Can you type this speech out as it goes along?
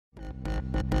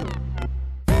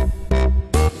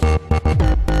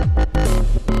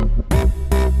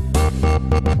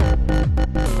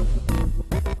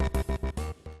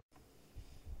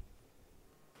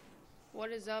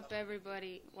What is up,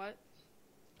 everybody? What?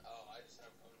 Oh, I just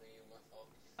have come to you, my fault.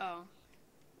 Oh.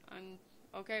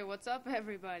 Okay, what's up,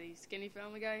 everybody?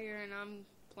 SkinnyFamilyGuy here, and I'm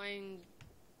playing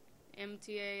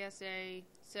MTA, SA,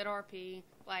 SetRP,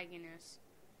 Lagginess.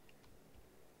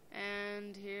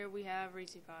 And here we have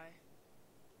Reseepie.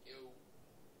 Yo.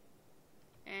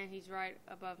 And he's right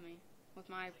above me with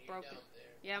my So broken... down there.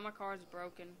 Yeah, my car's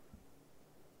broken.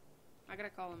 I gotta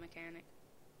call a mechanic.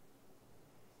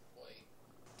 Wait.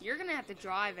 You're gonna have to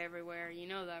drive everywhere, you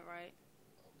know that, right?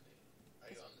 Okay. Are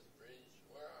you on this bridge?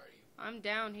 Where are you? I'm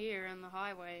down here on the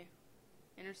highway.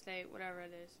 Interstate, whatever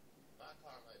it is. My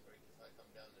car might break if I come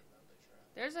down there by the track.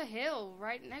 There's a hill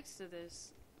right next to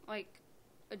this. Like,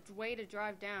 a way to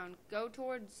drive down. Go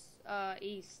towards,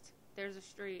 east. There's a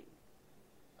street.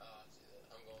 Oh, I see that.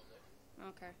 I'm going there.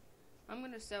 Okay. I'm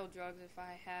gonna sell drugs if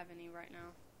I have any right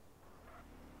now.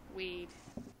 Weed.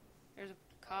 There's a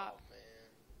cop. Oh, man.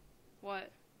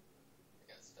 What? I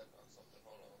got stuck on something.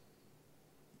 Hold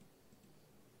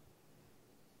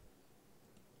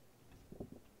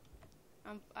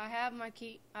on. I have my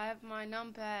key. I have my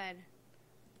numpad.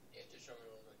 You have to show me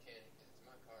where the mechanic is.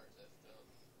 My car is effed up.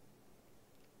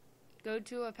 Go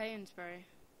to a pay and spray.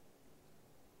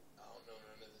 I don't know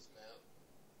none of this map.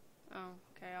 Oh,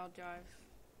 okay, I'll drive.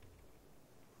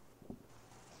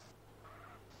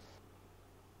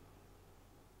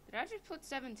 Did I just put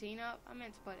 17 up? I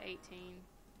meant to put 18.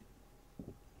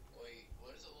 Wait,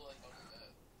 what does it look like on the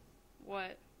map?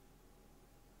 What?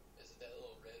 Is it that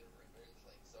little red wrench,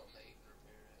 like something that you can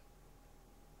repair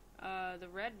it? The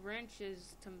red wrench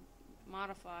is to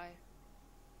modify.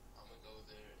 I'm gonna go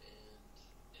there, and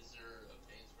is there a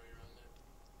paint spray around there?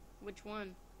 Which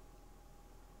one?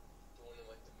 The one in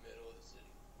like the middle of the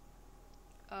city?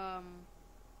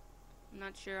 I'm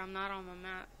not sure. I'm not on the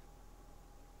map.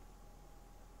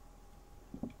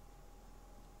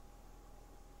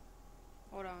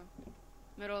 Hold on.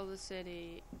 Middle of the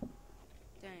city.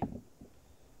 Dang.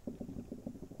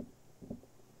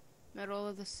 Middle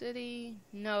of the city.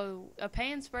 No, a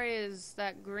pay and spray is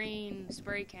that green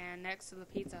spray can next to the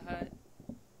Pizza Hut.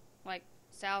 Like,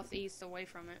 southeast away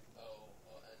from it. Oh,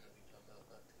 I know you're talking about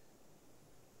that.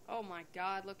 Oh my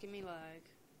god, look at me lag.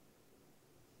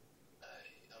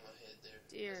 I'm gonna head there.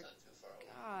 Dear That's not too far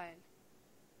away.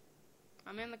 God.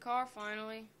 I'm in the car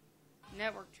finally.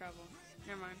 Network trouble.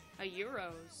 Never mind. A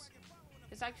Euros.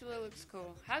 This actually looks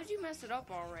cool. How'd you mess it up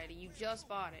already? You just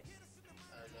bought it.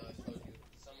 I don't know, I told you.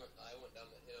 I went down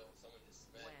the hill, someone just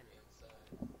smacked me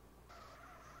inside.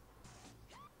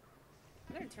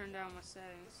 I gotta turn down my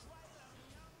settings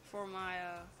for my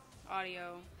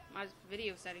audio. My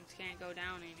video settings can't go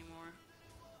down anymore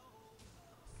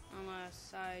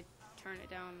unless I turn it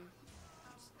down.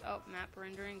 Oh, map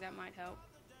rendering, that might help.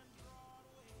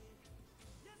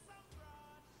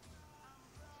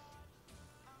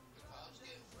 The cops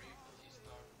get free police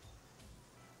cars.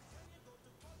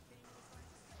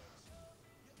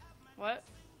 What?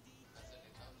 I said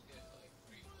the cops get like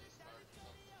free police cars or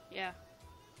something. Yeah,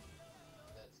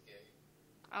 That's gay.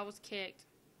 I was kicked.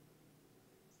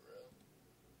 For real.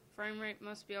 Frame rate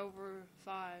must be over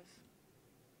 5.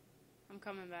 I'm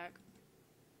coming back.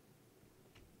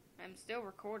 I'm still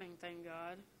recording, thank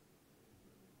God.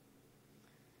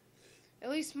 At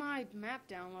least my map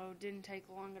download didn't take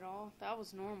long at all. That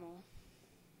was normal.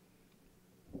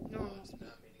 Normal. It's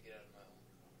not me to get out of my own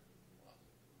car.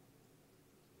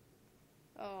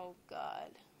 Wow. Oh,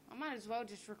 God. I might as well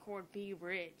just record Be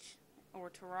Rich. Or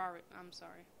Terraria. I'm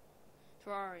sorry.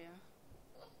 Terraria.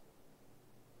 Oh.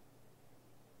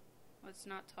 Let's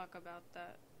not talk about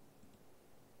that.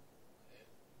 Okay.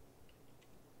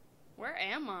 Where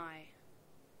am I?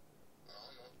 I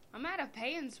don't know. I'm at a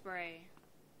pay and spray.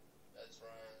 That's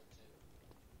where I am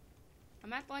too.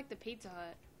 I'm at, like, the Pizza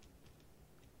Hut.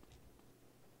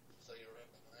 So you're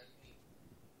right behind me?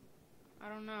 I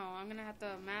don't know. I'm gonna have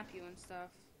to map you and stuff.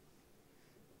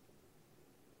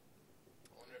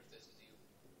 I wonder if this is you.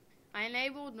 I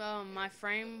enabled my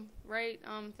frame rate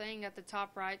thing at the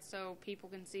top right so people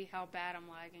can see how bad I'm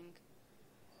lagging.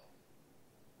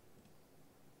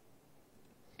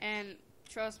 And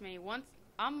trust me, once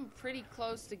I'm pretty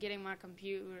close to getting my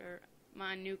computer,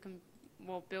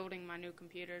 building my new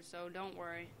computer, so don't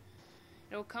worry.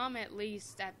 It'll come at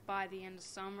least by the end of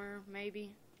summer,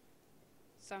 maybe.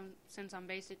 Since I'm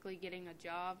basically getting a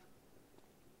job.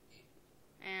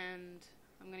 And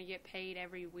I'm gonna get paid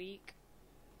every week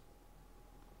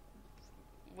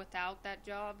without that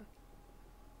job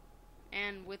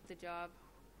and with the job.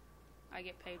 I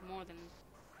get paid more than...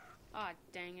 Ah,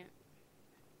 dang it.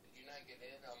 Did you not get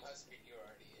in? On my screen, you were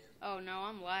already in. Oh, no,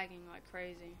 I'm lagging like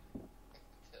crazy. I can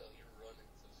tell you're running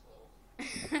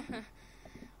so slow.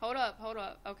 Hold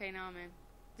up. Okay, now I'm in.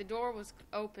 The door was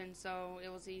open, so it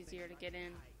was easier to get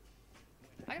in.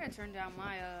 I gotta turn down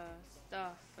my,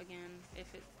 stuff again,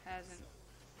 if it hasn't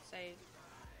saved.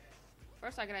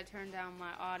 First, I gotta turn down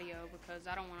my audio, because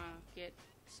I don't want to get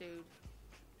sued.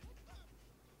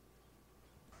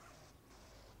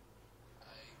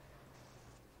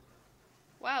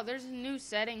 Wow, there's new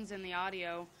settings in the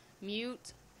audio.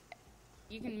 Mute.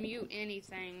 You can mute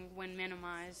anything when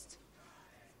minimized.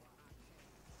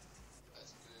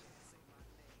 That's good.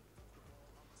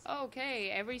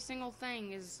 Okay, every single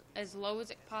thing is as low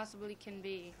as it possibly can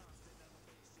be.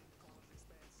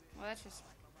 Well, that's just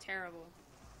terrible.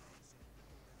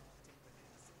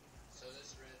 So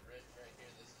this red right here,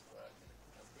 this is where I can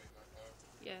upgrade my car?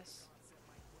 Yes.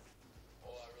 Oh,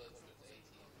 I really hope it's 18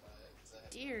 by it, 'cause I have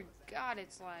Dear God,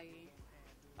 it's laggy.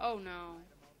 Oh no.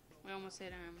 We almost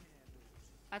hit him.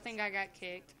 I think I got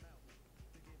kicked.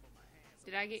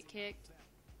 Did I get kicked?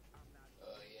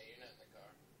 yeah, you're not in the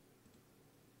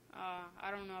car.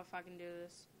 I don't know if I can do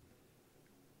this.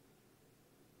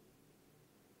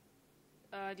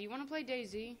 Do you want to play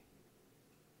DayZ?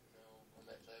 No, I'm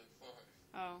actually having fun.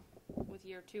 Oh, with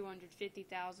your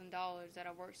 $250,000 that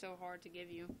I worked so hard to give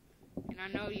you. And I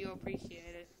know you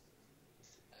appreciate it.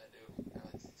 I do. I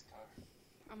like this car.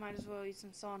 I might as well eat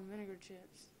some salt and vinegar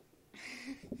chips.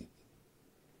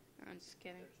 I'm just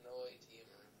kidding. There's no ATM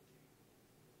around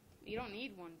here. You don't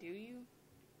need one, do you?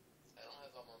 I don't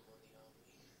have all my money on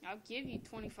me. I'll give you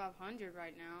 $2,500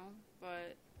 right now,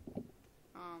 but,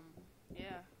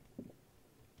 yeah.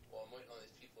 Well, I'm waiting on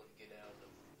these people to get out of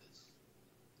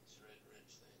this red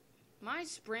ridge thing. My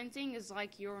sprinting is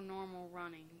like your normal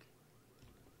running.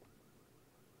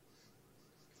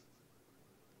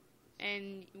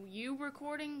 And you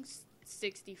recording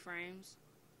 60 frames.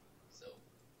 So,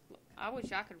 I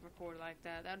wish I could record like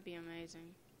that. That'd be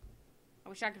amazing. I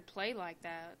wish I could play like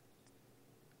that.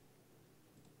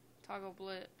 Toggle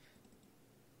blip.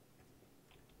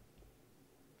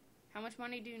 How much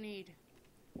money do you need?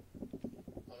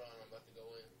 hold on, I'm about to go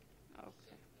in.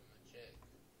 Okay. I'm gonna check.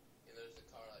 And there's a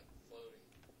car, like, floating.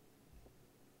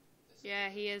 This Yeah,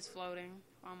 he is floating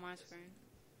on my screen.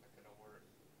 Not gonna work.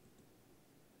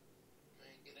 Man,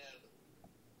 get out of the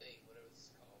thing, whatever this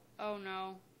is called. Oh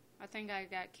no. I think I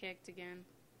got kicked again.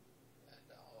 That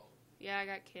dog. Yeah, I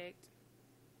got kicked.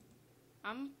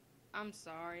 I'm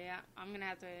sorry. I'm gonna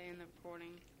have to end the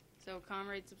recording. So,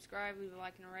 comment, subscribe, leave a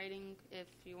like and a rating if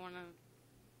you want to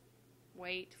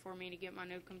wait for me to get my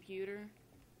new computer.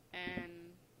 And,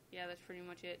 yeah, that's pretty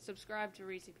much it. Subscribe to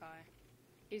Reseepie.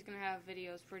 He's gonna have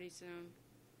videos pretty soon.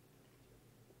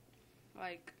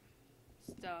 Like,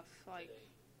 stuff. Like,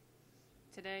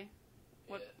 today?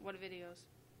 Yeah. What videos?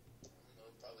 I don't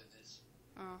know, probably this.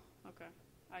 Oh, okay.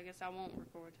 I guess I won't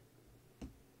record.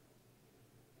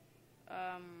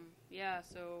 Yeah,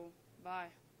 so, bye.